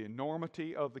and the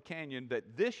enormity of the canyon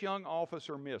that this young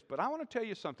officer missed. But I want to tell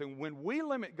you something. When we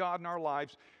limit God in our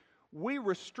lives, we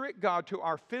restrict God to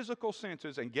our physical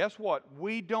senses, and guess what?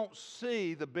 We don't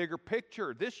see the bigger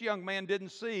picture. This young man didn't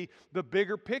see the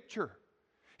bigger picture.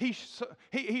 He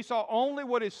saw only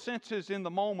what his senses in the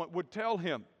moment would tell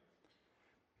him.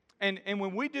 And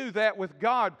when we do that with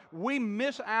God, we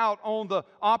miss out on the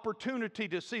opportunity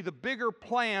to see the bigger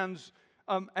plans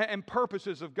and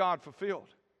purposes of God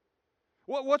fulfilled.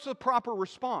 What's the proper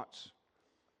response?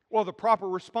 Well, the proper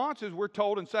response is, we're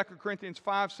told in 2 Corinthians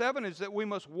 5:7, is that we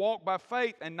must walk by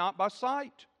faith and not by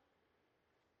sight.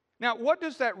 Now, what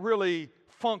does that really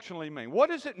functionally mean? What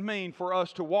does it mean for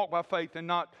us to walk by faith and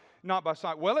not by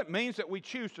sight? Well, it means that we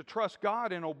choose to trust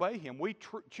God and obey Him. We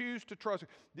choose to trust Him.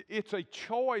 It's a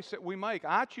choice that we make.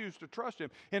 I choose to trust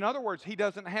Him. In other words, He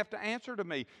doesn't have to answer to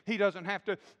me. He doesn't have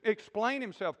to explain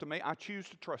Himself to me. I choose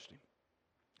to trust Him.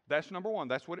 That's number one.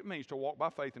 That's what it means to walk by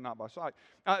faith and not by sight.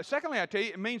 Secondly, I tell you,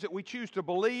 it means that we choose to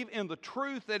believe in the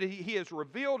truth that He has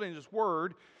revealed in His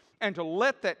Word and to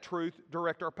let that truth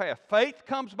direct our path. Faith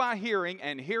comes by hearing,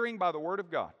 and hearing by the Word of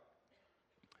God.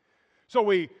 So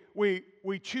we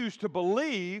choose to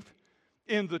believe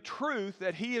in the truth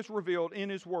that He has revealed in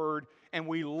His Word, and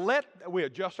we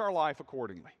adjust our life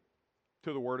accordingly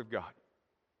to the Word of God.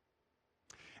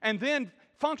 And then,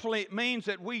 functionally, it means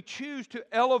that we choose to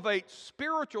elevate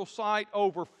spiritual sight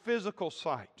over physical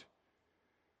sight.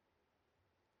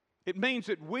 It means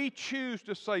that we choose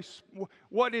to say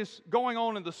what is going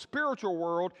on in the spiritual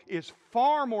world is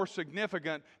far more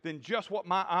significant than just what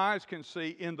my eyes can see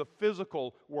in the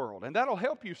physical world. And that'll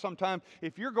help you sometime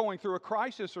if you're going through a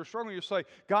crisis or struggling. You say,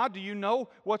 "God, do you know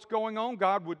what's going on?"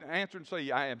 God would answer and say,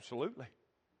 "Yeah, absolutely.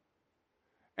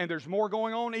 And there's more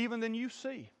going on even than you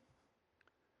see."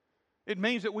 It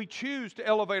means that we choose to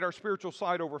elevate our spiritual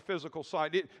sight over physical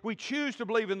sight. We choose to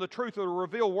believe in the truth of the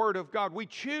revealed Word of God. We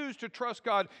choose to trust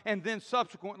God and then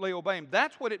subsequently obey Him.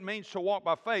 That's what it means to walk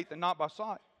by faith and not by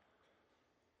sight.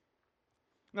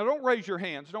 Now, don't raise your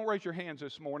hands. Don't raise your hands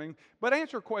this morning. But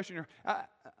answer a question here.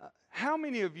 How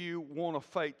many of you want a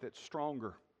faith that's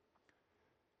stronger?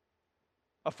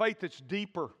 A faith that's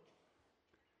deeper?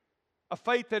 A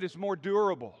faith that is more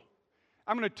durable?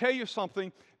 I'm going to tell you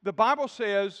something. The Bible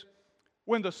says,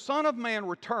 when the Son of Man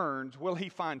returns, will He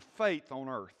find faith on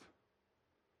earth?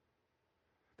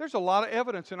 There's a lot of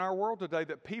evidence in our world today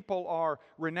that people are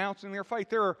renouncing their faith.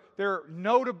 There are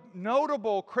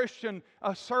notable Christian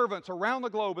servants around the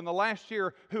globe in the last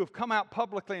year who have come out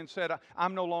publicly and said,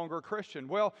 I'm no longer a Christian.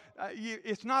 Well,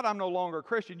 it's not I'm no longer a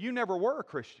Christian. You never were a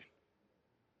Christian.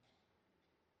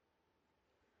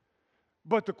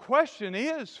 But the question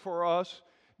is for us,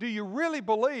 do you really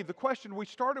believe? The question we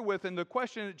started with and the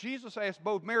question that Jesus asked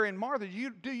both Mary and Martha,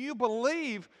 do you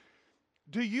believe?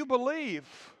 Do you believe?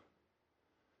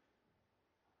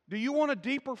 Do you want a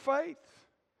deeper faith?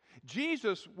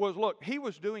 Jesus He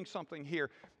was doing something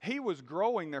here. He was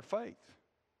growing their faith.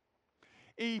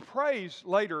 He prays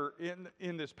later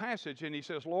in this passage and he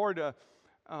says, Lord,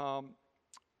 I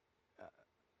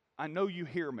know you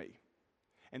hear me.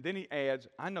 And then he adds,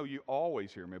 I know you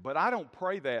always hear me, but I don't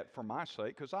pray that for my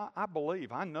sake because I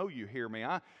believe, I know you hear me.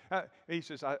 He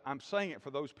says, I'm saying it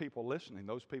for those people listening,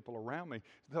 those people around me,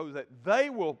 so that they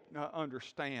will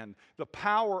understand the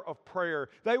power of prayer.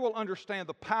 They will understand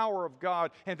the power of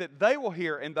God and that they will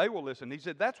hear and they will listen. He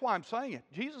said, that's why I'm saying it.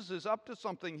 Jesus is up to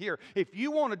something here. If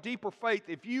you want a deeper faith,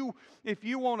 if you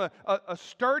want a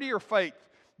sturdier faith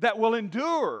that will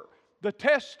endure the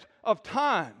test of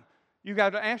time, you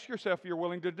got to ask yourself if you're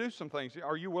willing to do some things.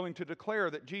 Are you willing to declare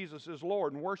that Jesus is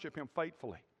Lord and worship Him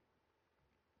faithfully?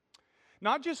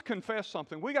 Not just confess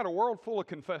something. We got a world full of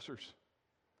confessors.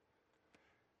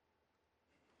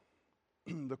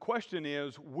 The question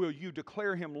is, will you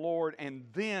declare Him Lord and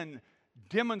then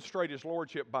demonstrate His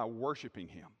Lordship by worshiping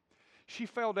Him? She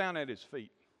fell down at His feet.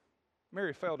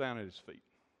 Mary fell down at His feet.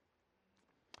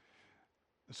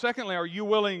 Secondly, are you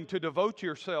willing to devote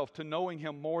yourself to knowing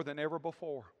Him more than ever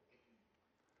before?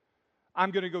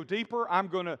 I'm going to go deeper. I'm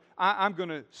going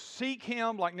to seek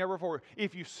Him like never before.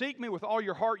 If you seek me with all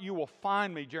your heart, you will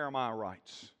find me, Jeremiah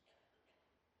writes.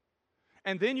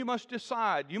 And then you must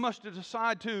decide. You must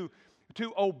decide to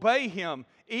obey Him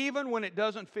even when it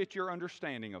doesn't fit your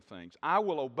understanding of things. I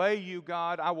will obey you,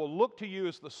 God. I will look to you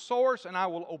as the source and I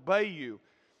will obey you.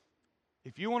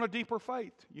 If you want a deeper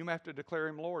faith, you have to declare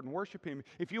Him Lord and worship Him.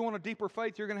 If you want a deeper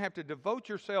faith, you're going to have to devote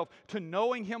yourself to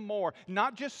knowing Him more.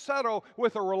 Not just settle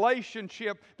with a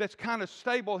relationship that's kind of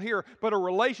stable here, but a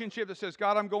relationship that says,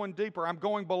 God, I'm going deeper. I'm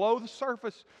going below the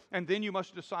surface. And then you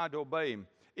must decide to obey Him,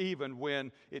 even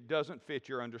when it doesn't fit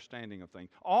your understanding of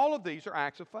things. All of these are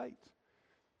acts of faith.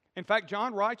 In fact,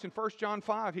 John writes in 1 John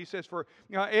 5, he says, for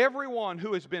everyone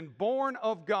who has been born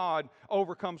of God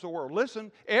overcomes the world. Listen,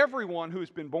 everyone who has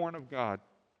been born of God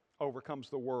overcomes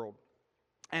the world.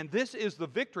 And this is the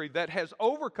victory that has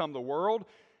overcome the world,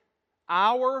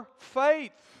 our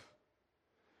faith.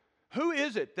 Who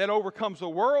is it that overcomes the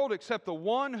world except the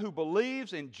one who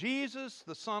believes in Jesus,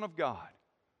 the Son of God?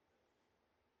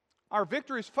 Our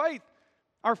victory is faith.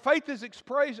 Our faith is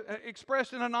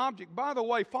expressed in an object. By the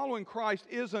way, following Christ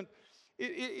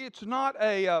it's not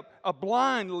a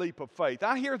blind leap of faith.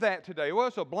 I hear that today. Well,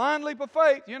 it's a blind leap of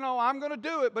faith. I'm going to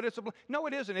do it, but no,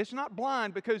 it isn't. It's not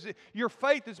blind because your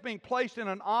faith is being placed in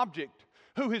an object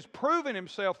who has proven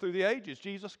Himself through the ages,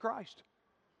 Jesus Christ.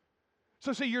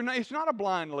 So see, it's not a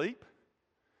blind leap.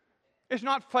 It's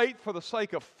not faith for the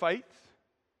sake of faith.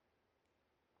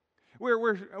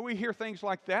 We hear things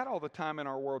like that all the time in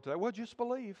our world today. Well, just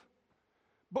believe.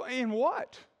 But in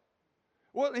what?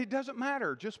 Well, it doesn't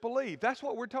matter. Just believe. That's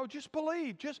what we're told. Just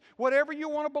believe. Just whatever you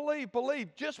want to believe,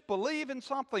 believe. Just believe in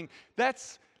something.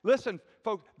 Listen,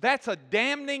 folks, that's a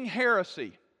damning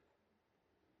heresy.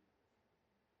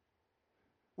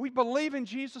 We believe in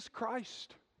Jesus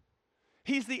Christ.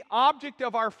 He's the object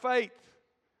of our faith.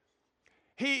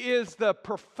 He is the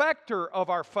perfecter of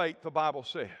our faith, the Bible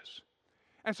says.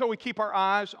 And so we keep our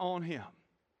eyes on Him.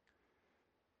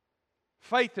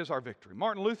 Faith is our victory.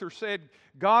 Martin Luther said,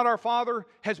 God our Father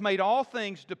has made all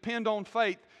things depend on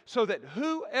faith, so that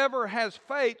whoever has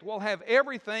faith will have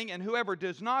everything, and whoever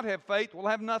does not have faith will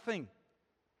have nothing.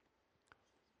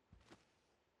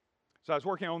 So I was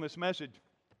working on this message.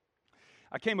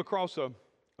 I came across a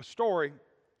story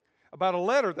about a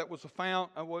letter that was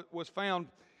found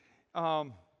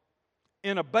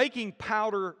in a baking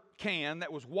powder can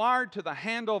that was wired to the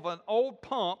handle of an old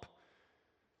pump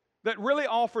that really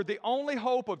offered the only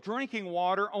hope of drinking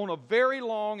water on a very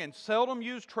long and seldom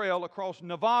used trail across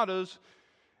Nevada's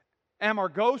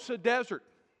Amargosa Desert.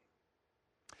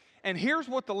 And here's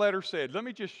what the letter said. Let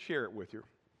me just share it with you.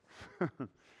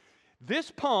 This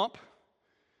pump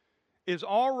is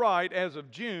all right as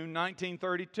of June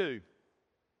 1932.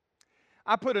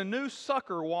 I put a new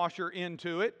sucker washer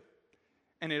into it,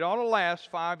 and it ought to last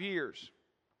 5 years.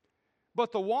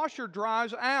 But the washer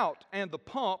dries out, and the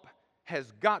pump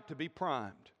has got to be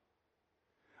primed.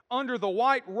 Under the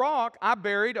white rock, I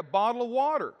buried a bottle of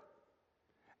water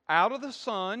out of the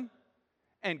sun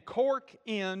and cork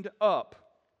end up.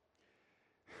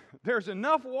 There's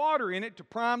enough water in it to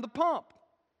prime the pump,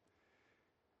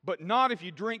 but not if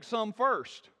you drink some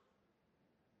first.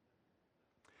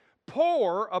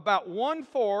 Pour about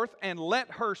 1/4 and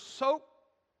let her soak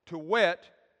to wet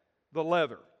the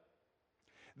leather.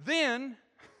 Then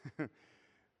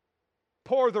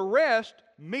pour the rest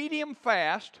medium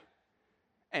fast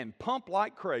and pump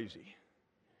like crazy.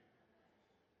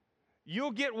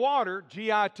 You'll get water,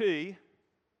 G-I-T.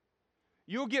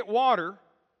 You'll get water.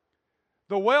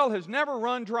 The well has never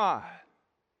run dry.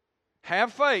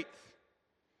 Have faith.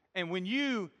 And when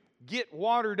you get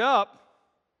watered up,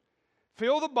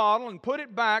 fill the bottle and put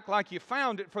it back like you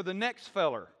found it for the next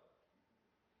feller.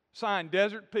 Signed,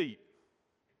 Desert Pete.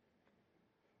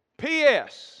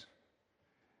 P.S.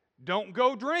 Don't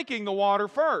go drinking the water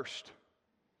first.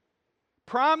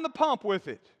 Prime the pump with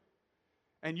it,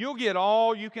 and you'll get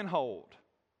all you can hold.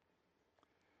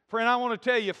 Friend, I want to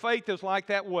tell you, faith is like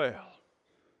that well.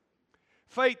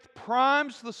 Faith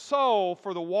primes the soul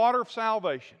for the water of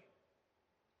salvation.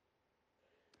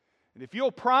 And if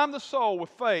you'll prime the soul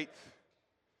with faith,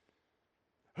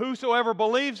 whosoever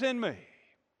believes in me,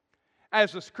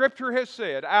 as the Scripture has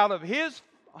said, out of his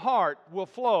heart will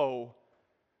flow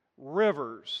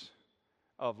rivers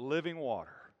of living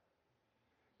water.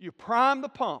 You prime the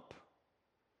pump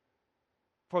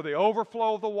for the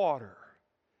overflow of the water,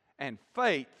 and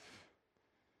faith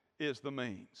is the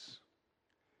means.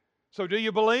 So do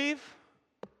you believe?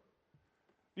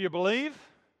 Do you believe?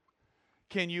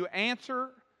 Can you answer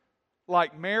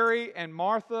like Mary and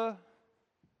Martha?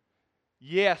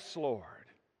 Yes, Lord.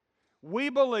 We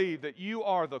believe that you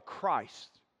are the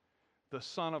Christ, the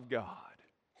Son of God.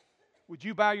 Would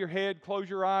you bow your head, close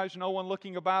your eyes, no one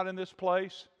looking about in this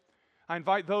place? I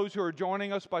invite those who are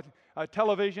joining us by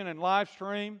television and live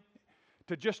stream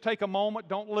to just take a moment,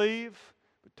 don't leave,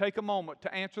 but take a moment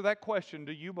to answer that question,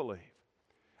 do you believe?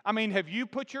 I mean, have you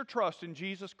put your trust in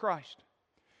Jesus Christ?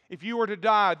 If you were to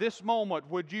die this moment,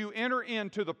 would you enter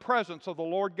into the presence of the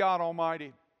Lord God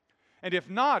Almighty? And if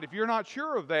not, if you're not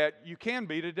sure of that, you can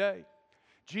be today.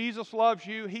 Jesus loves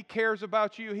you. He cares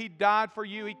about you. He died for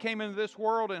you. He came into this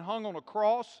world and hung on a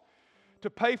cross to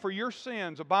pay for your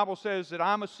sins. The Bible says that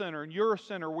I'm a sinner and you're a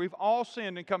sinner. We've all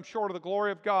sinned and come short of the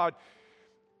glory of God.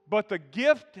 But the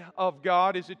gift of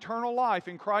God is eternal life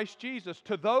in Christ Jesus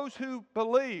to those who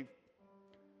believe.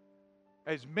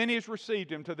 As many as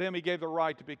received Him, to them He gave the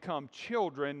right to become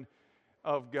children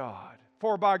of God.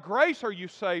 For by grace are you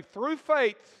saved through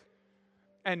faith,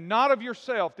 and not of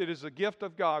yourself. It is a gift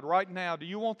of God. Right now, do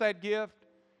you want that gift?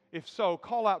 If so,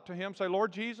 call out to Him. Say,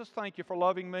 Lord Jesus, thank you for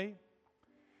loving me.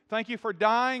 Thank you for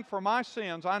dying for my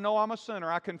sins. I know I'm a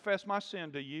sinner. I confess my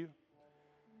sin to you.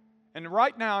 And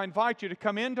right now, I invite you to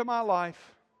come into my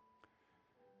life.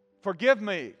 Forgive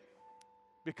me.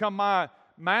 Become my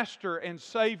Master and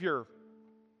Savior.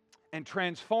 And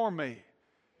transform me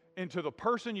into the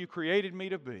person you created me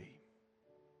to be.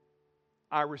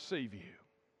 I receive you.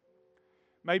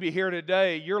 Maybe here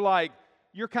today, you're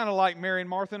kind of like Mary and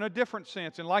Martha in a different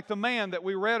sense. And like the man that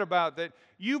we read about, that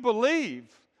you believe,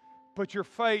 but your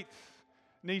faith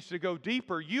needs to go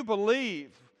deeper. You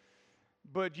believe,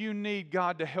 but you need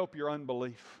God to help your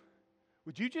unbelief.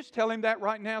 Would you just tell Him that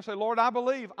right now? Say, Lord, I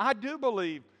believe. I do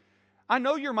believe. I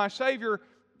know you're my Savior,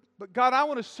 but God, I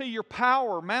want to see your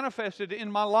power manifested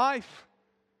in my life.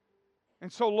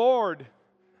 And so, Lord,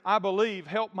 I believe.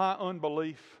 Help my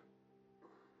unbelief.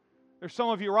 There's some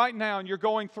of you right now, and you're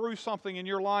going through something in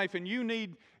your life, and you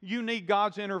need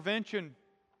God's intervention.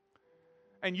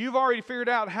 And you've already figured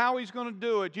out how He's going to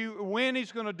do it, when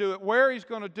He's going to do it, where He's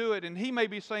going to do it. And He may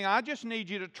be saying, I just need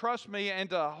you to trust me and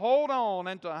to hold on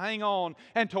and to hang on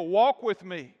and to walk with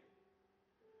me.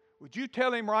 Would you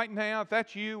tell Him right now, if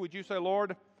that's you, would you say,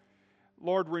 Lord,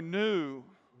 renew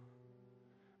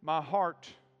my heart.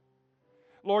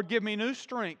 Lord, give me new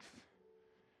strength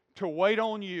to wait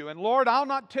on you. And Lord, I'll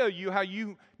not tell you how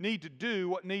you need to do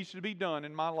what needs to be done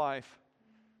in my life,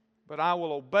 but I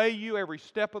will obey you every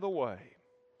step of the way.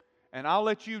 And I'll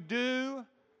let you do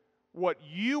what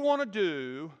you want to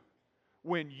do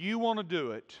when you want to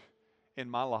do it in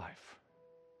my life.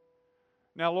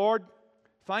 Now, Lord,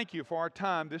 thank you for our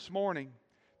time this morning.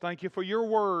 Thank you for your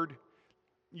word.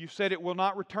 You said it will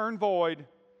not return void.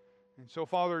 And so,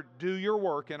 Father, do your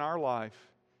work in our life.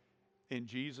 In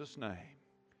Jesus' name,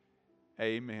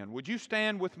 amen. Would you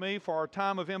stand with me for our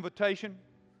time of invitation?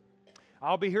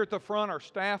 I'll be here at the front. Our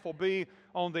staff will be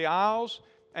on the aisles.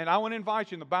 And I want to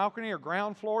invite you in the balcony or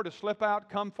ground floor to slip out,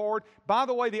 come forward. By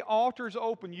the way, the altar is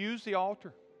open. Use the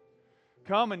altar.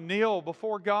 Come and kneel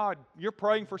before God. You're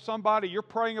praying for somebody. You're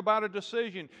praying about a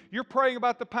decision. You're praying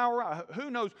about the power. Who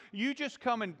knows? You just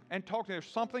come and talk to them.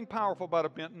 There's something powerful about a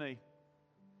bent knee.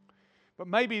 But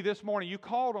maybe this morning you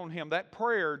called on Him. That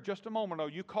prayer just a moment ago,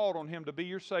 you called on Him to be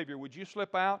your Savior. Would you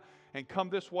slip out and come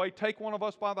this way? Take one of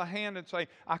us by the hand and say,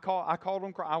 I called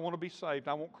on Christ. I want to be saved.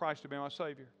 I want Christ to be my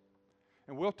Savior.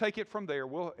 And we'll take it from there.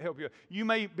 We'll help you. You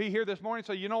may be here this morning and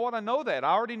say, you know what? I know that. I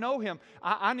already know Him.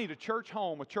 I need a church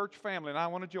home, a church family, and I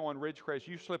want to join Ridgecrest.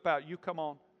 You slip out. You come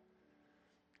on.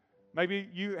 Maybe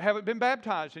you haven't been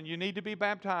baptized and you need to be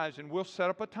baptized, and we'll set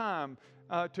up a time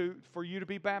for you to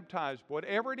be baptized.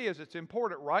 Whatever it is, it's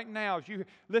important right now.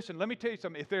 Listen, let me tell you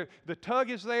something. If the tug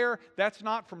is there, that's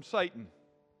not from Satan.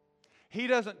 He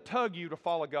doesn't tug you to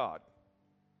follow God.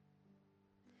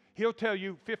 He'll tell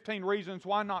you 15 reasons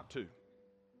why not to.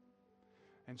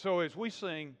 And so as we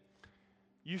sing,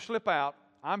 you slip out.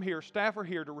 I'm here. Staff are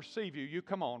here to receive you. You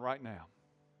come on right now.